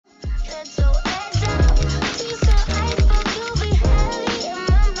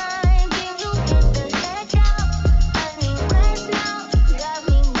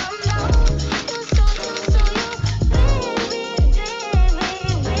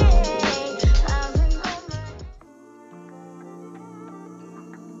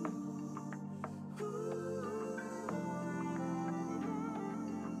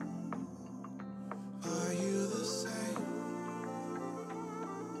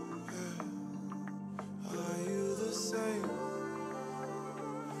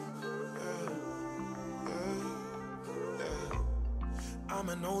I'm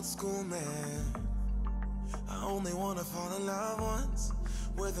an old school man. I only wanna fall in love once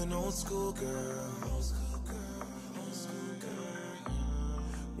with an old school girl.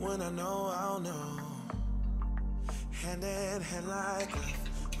 When I know, I'll know. Hand in hand like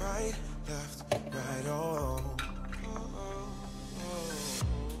left, right, oh.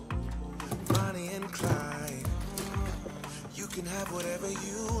 Bonnie and Clyde. You can have whatever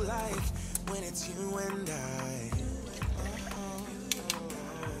you like when it's you and I.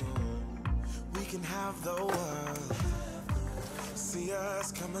 We can have the world. See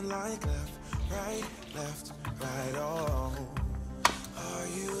us coming like left, right, oh. Are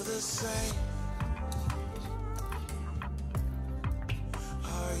you the same?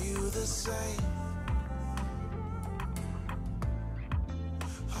 Are you the same?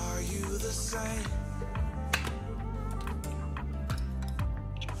 Are you the same?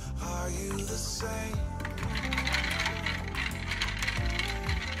 Are you the same?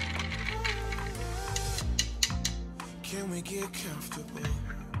 Can we get comfortable?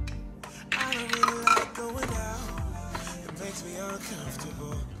 I don't really like going out. It makes me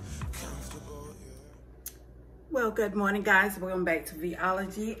uncomfortable. Well, good morning, guys. Welcome back to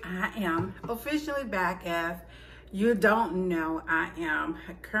Veeology. I am officially back. If you don't know, I am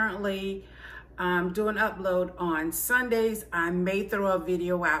currently doing upload on Sundays. I may throw a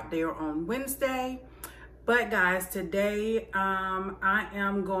video out there on Wednesday. But guys, today I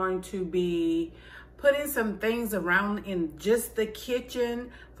am going to be putting some things around in just the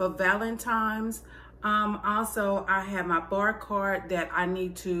kitchen for Valentine's. Also, I have my bar card that I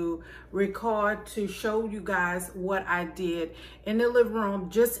need to record to show you guys what I did in the living room,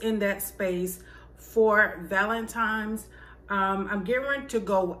 just in that space for Valentine's. I'm getting ready to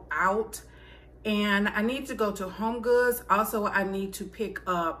go out and I need to go to Home Goods. Also, I need to pick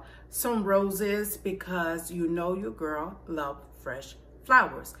up some roses because you know your girl loves fresh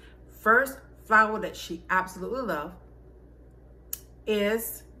flowers. First flower that she absolutely loves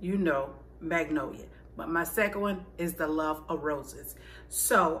is, you know, magnolia. But my second one is the love of roses.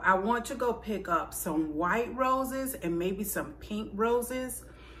 So I want to go pick up some white roses and maybe some pink roses.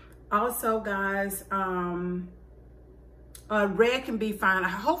 Also, guys, red can be fine.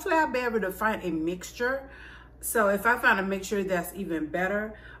 Hopefully I'll be able to find a mixture. So if I find a mixture, that's even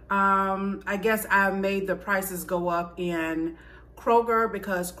better. I guess I made the prices go up in Kroger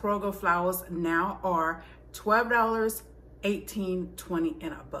because Kroger flowers now are $12, $18, $20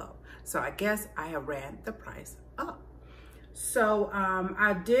 and above. So I guess I have ran the price up. So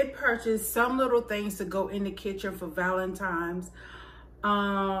I did purchase some little things to go in the kitchen for Valentine's.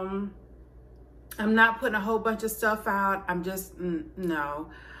 I'm not putting a whole bunch of stuff out. I'm just,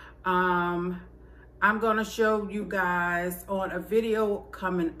 no. I'm gonna show you guys on a video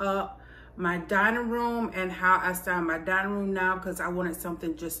coming up my dining room and how I style my dining room now, because I wanted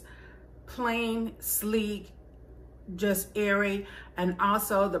something just plain, sleek, just airy. And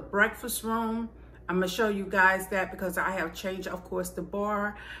also the breakfast room, I'm gonna show you guys that because I have changed, of course, the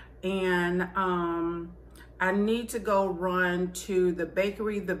bar. And I need to go run to the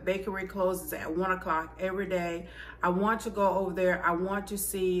bakery. The bakery closes at 1 o'clock every day. I want to go over there. I want to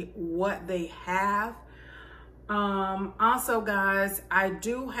see what they have. Also, guys, I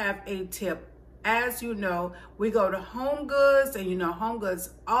do have a tip. As you know, we go to Home Goods, and you know Home Goods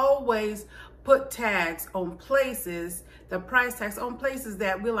always put tags on places, the price tags on places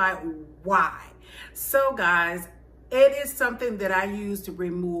that we're like, why? So guys, it is something that I use to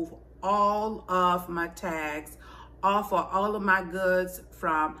remove all of my tags off of all of my goods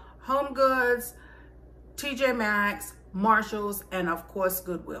from Home Goods, TJ Maxx, Marshalls, and of course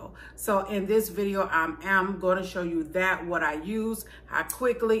Goodwill. So in this video, I am going to show you that, what I use, how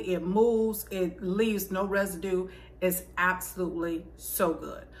quickly it moves, it leaves no residue. It's absolutely so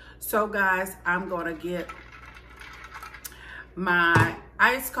good. So guys, I'm going to get my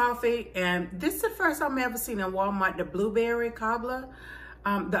iced coffee, and this is the first time I've ever seen in Walmart the blueberry cobbler.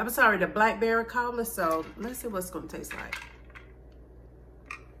 I'm sorry, the blackberry cobbler. So let's see what it's going to taste like.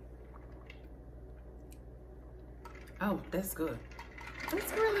 Oh, that's good.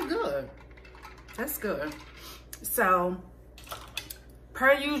 It's really good. That's good. So,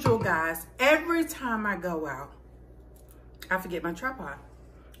 per usual, guys, every time I go out, I forget my tripod.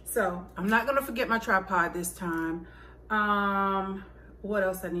 So, I'm not going to forget my tripod this time. What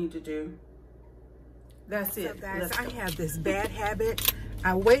else I need to do? That's it. So guys, I have this bad habit.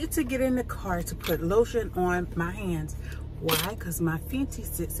 I wait to get in the car to put lotion on my hands. Why? Because my Fenty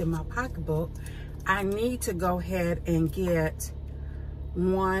sits in my pocketbook. I need to go ahead and get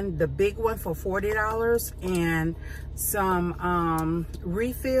the big one for $40 and some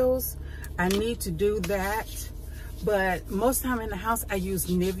refills. I need to do that. But most of the time in the house, I use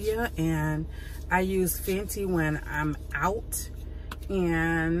Nivea and I use Fenty when I'm out.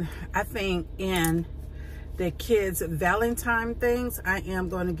 And I think in the kids' Valentine things, I am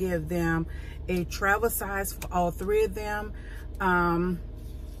going to give them a travel size for all three of them.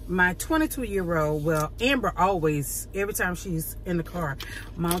 My 22-year-old, well, Amber always, every time she's in the car,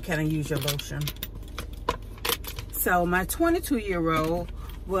 Mom, can I use your lotion? So my 22-year-old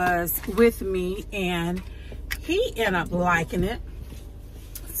was with me and he ended up liking it.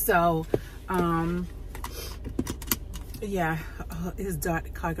 So, yeah, his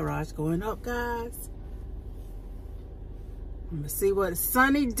car garage going up, guys. Let's see what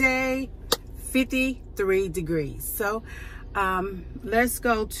sunny day, 53 degrees. So, let's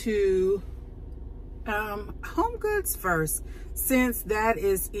go to Home Goods first, since that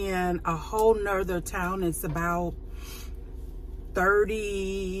is in a whole nother town. It's about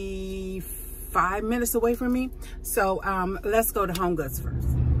 35 minutes away from me. So let's go to Home Goods first.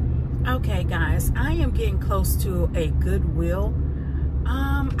 Okay guys, I am getting close to a Goodwill.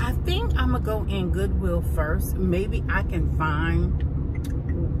 I think I'm gonna go in Goodwill first. Maybe I can find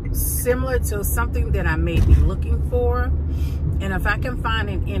similar to something that I may be looking for, and if I can find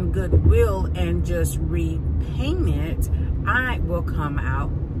it in Goodwill and just repaint it, I will come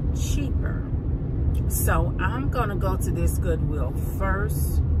out cheaper. So I'm gonna go to this Goodwill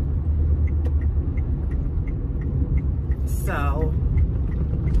first. So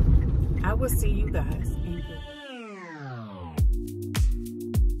I will see you guys in Goodwill.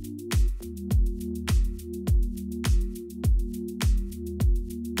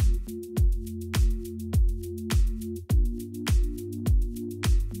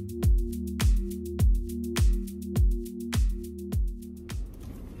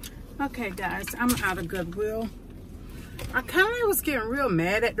 Okay guys, I'm out of Goodwill. I kind of was getting real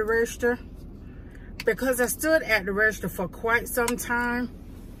mad at the register because I stood at the register for quite some time,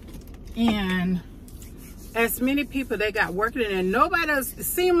 and as many people they got working in there, nobody else, it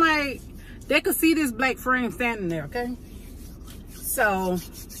seemed like they could see this black frame standing there, okay? So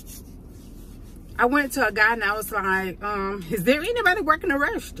I went to a guy and I was like, is there anybody working the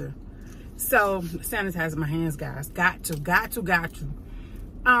register? So sanitizing my hands, guys, got to.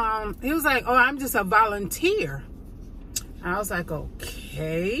 He was like, oh, I'm just a volunteer. I was like,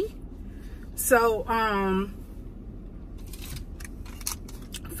 okay. So,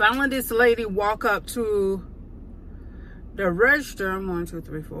 finally this lady walk up to the register. 1, 2,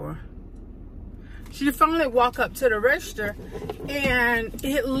 3, 4. She finally walked up to the register, and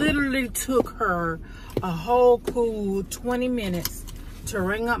it literally took her a whole cool 20 minutes to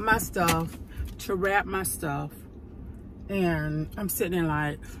ring up my stuff, to wrap my stuff. And I'm sitting there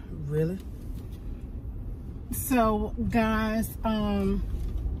like, really? So guys,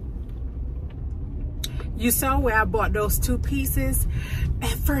 you saw where I bought those 2 pieces.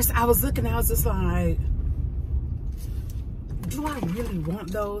 At first I was looking, I was just like, do I really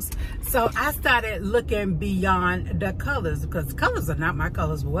want those? So I started looking beyond the colors, because colors are not my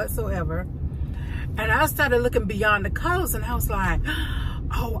colors whatsoever. And I started looking beyond the colors, and I was like,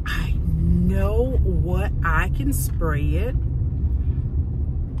 oh, I know what I can spray it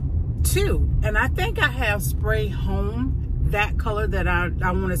to. And I think I have Spray Home, that color that I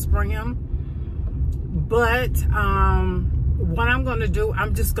want to spray him. But what I'm going to do,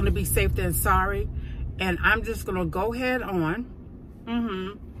 I'm just going to be safe than sorry, and I'm just going to go ahead on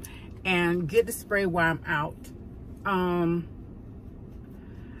and get the spray while I'm out.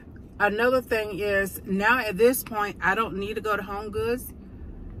 Another thing is, now at this point, I don't need to go to Home Goods.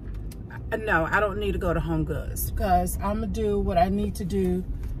 No, I don't need to go to Home Goods, because I'm going to do what I need to do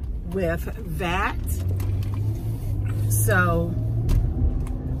with that. So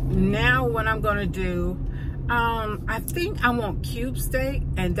now what I'm going to do, I think I want cube steak,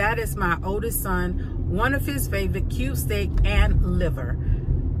 and that is my oldest son, one of his favorite, cube steak and liver,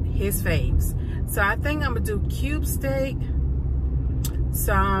 his faves. So I think I'm going to do cube steak,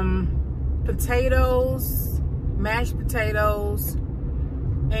 some potatoes, mashed potatoes,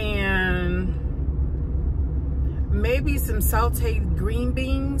 and maybe some sauteed green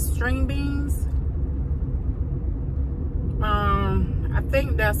beans, string beans. I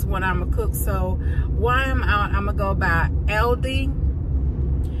think that's what I'm gonna cook. So while I'm out, I'm gonna go by Aldi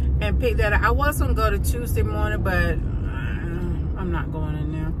and pick that up. I was gonna go to Tuesday morning, but I'm not going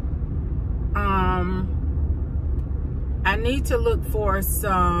in there. I need to look for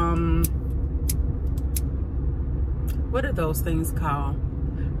some, what are those things called?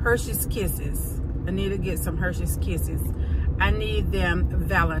 Hershey's Kisses. I need to get some Hershey's Kisses. I need them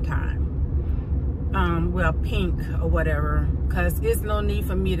Valentine. Well, pink or whatever, because it's no need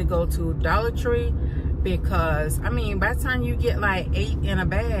for me to go to Dollar Tree, because I mean, by the time you get like 8 in a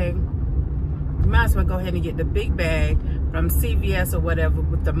bag, you might as well go ahead and get the big bag from CVS or whatever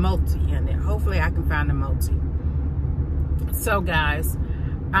with the multi in it. Hopefully I can find the multi. So guys,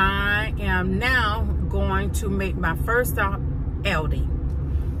 I am now going to make my first stop, Aldi.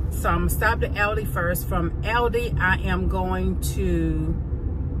 So I'm gonna stop at Aldi first. From Aldi, I am going to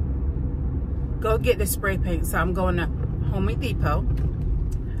go get the spray paint. So I'm going to Home Depot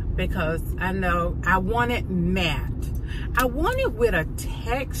because I know I want it matte. I want it with a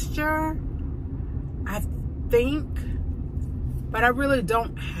texture, I think, but I really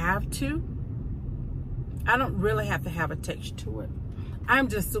don't have to. I don't really have to have a texture to it. I'm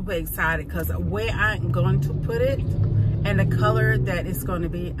just super excited because where I'm going to put it and the color that it's going to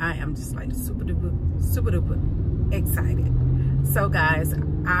be, I am just like super duper excited. So guys,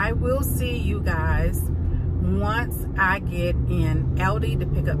 I will see you guys once I get in Aldi to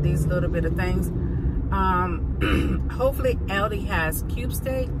pick up these little bit of things. Hopefully Aldi has cube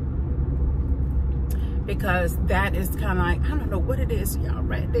steak, because that is kind of like, I don't know what it is, y'all,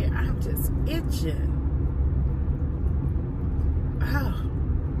 right there. I'm just itching. Oh.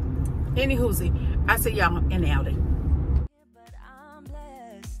 Anywhoosie, I see y'all in Aldi. But I'm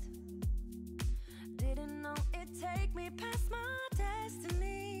blessed. Didn't know it'd take me past my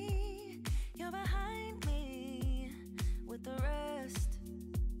destiny. You're behind me with the rest,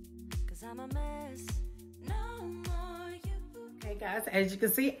 'cause I'm a mess. No more you. Hey guys, as you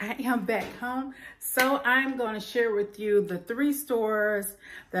can see, I am back home. So I'm going to share with you the 3 stores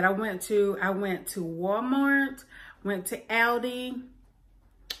that I went to. I went to Walmart, went to Aldi.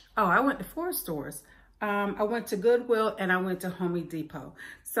 Oh, I went to 4 stores. I went to Goodwill and I went to Home Depot.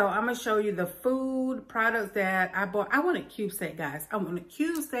 So I'm going to show you the food products that I bought. I wanted cube steak, guys. I wanted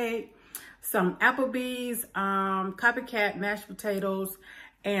cube steak, some Applebee's, copycat mashed potatoes,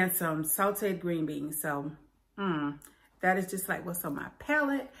 and some sauteed green beans. So, that is just like what's on my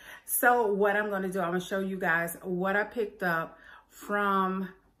palate. So what I'm going to do, I'm going to show you guys what I picked up from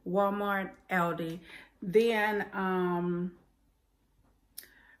Walmart, Aldi. Then,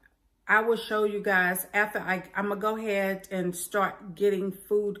 I will show you guys after I'm gonna go ahead and start getting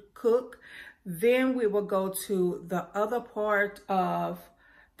food cooked. Then we will go to the other part of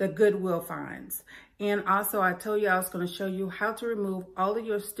the Goodwill finds. And also I told you I was gonna show you how to remove all of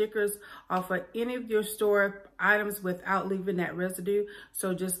your stickers off of any of your store items without leaving that residue.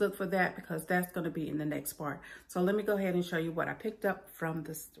 So just look for that because that's gonna be in the next part. So let me go ahead and show you what I picked up from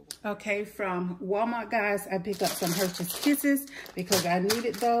the store. Okay, from Walmart, guys, I picked up some Hershey's Kisses because I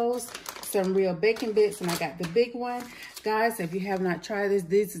needed those. Some real bacon bits, and I got the big one. Guys, if you have not tried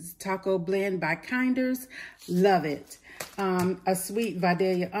this is Taco Blend by Kinders. Love it. A sweet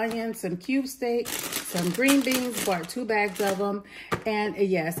Vidalia onion, some cube steak, some green beans, bought 2 bags of them. And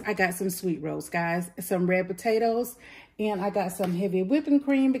yes, I got some sweet rolls, guys, some red potatoes, and I got some heavy whipping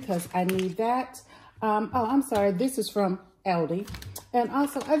cream because I need that. Oh, I'm sorry, this is from Aldi. And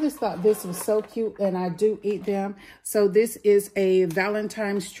also, I just thought this was so cute, and I do eat them. So this is a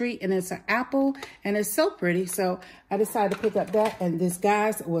Valentine's treat, and it's an apple, and it's so pretty. So I decided to pick up that, and this,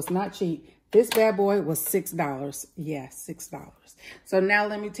 guys, was not cheap. This bad boy was $6. Yeah, $6. So now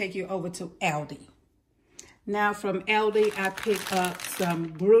let me take you over to Aldi. Now from Aldi, I picked up some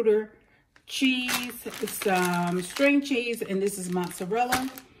Grutter cheese, some string cheese, and this is mozzarella.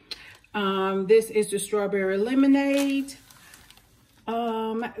 This is the strawberry lemonade.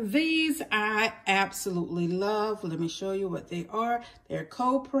 These I absolutely love. Let me show you what they are. They're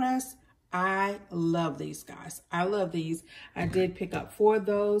cold pressed. I love these, guys. I love these. I did pick up 4 of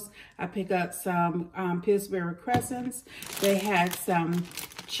those. I picked up some Pillsbury Crescents. They had some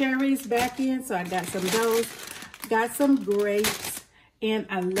cherries back in, so I got some of those. Got some grapes, and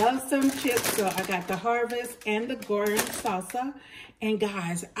I love some chips, so I got the Harvest and the Gordon salsa. And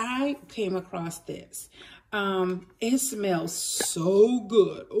guys, I came across this. It smells so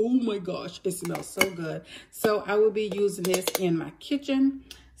good. Oh my gosh, it smells so good. So I will be using this in my kitchen.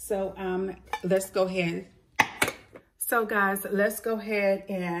 So let's go ahead. So guys, let's go ahead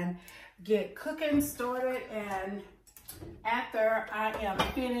and get cooking started, and after I am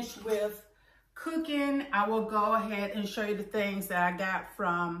finished with cooking, I will go ahead and show you the things that I got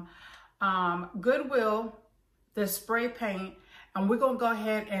from Goodwill, the spray paint, and we're gonna go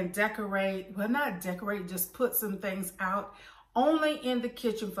ahead and decorate, well, not decorate, just put some things out only in the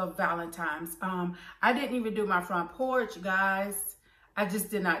kitchen for Valentine's. I didn't even do my front porch, guys. I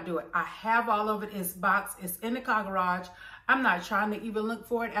just did not do it. I have all of it. It's boxed. It's in the car garage. I'm not trying to even look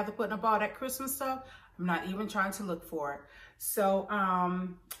for it after putting up all that Christmas stuff. I'm not even trying to look for it. So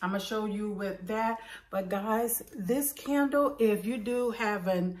I'm gonna show you with that. But guys, this candle, if you do have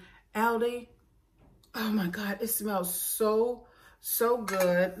an Aldi, oh my God, it smells so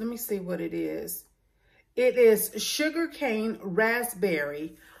good. Let me see what it is. It is sugarcane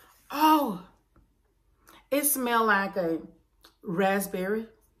raspberry. Oh, it smells like a raspberry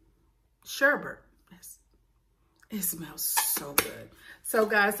sherbet. It smells so good. So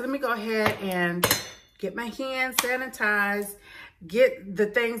guys, let me go ahead and get my hands sanitized, get the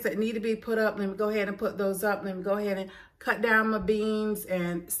things that need to be put up. Let me go ahead and put those up. Let me go ahead and cut down my beans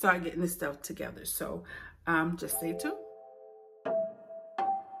and start getting this stuff together. So just stay tuned.